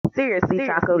Seriously,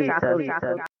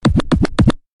 Chocolisa.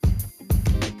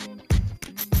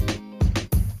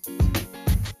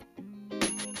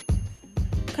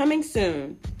 Coming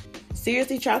soon,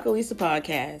 Seriously Chocolisa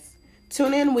podcast.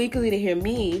 Tune in weekly to hear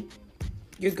me,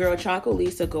 your girl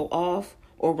Chocolisa, go off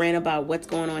or rant about what's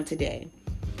going on today.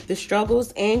 The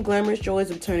struggles and glamorous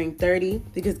joys of turning 30,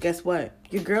 because guess what?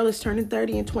 Your girl is turning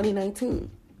 30 in 2019.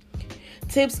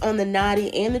 Tips on the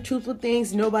naughty and the truthful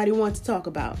things nobody wants to talk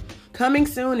about. Coming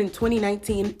soon in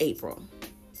 2019, April.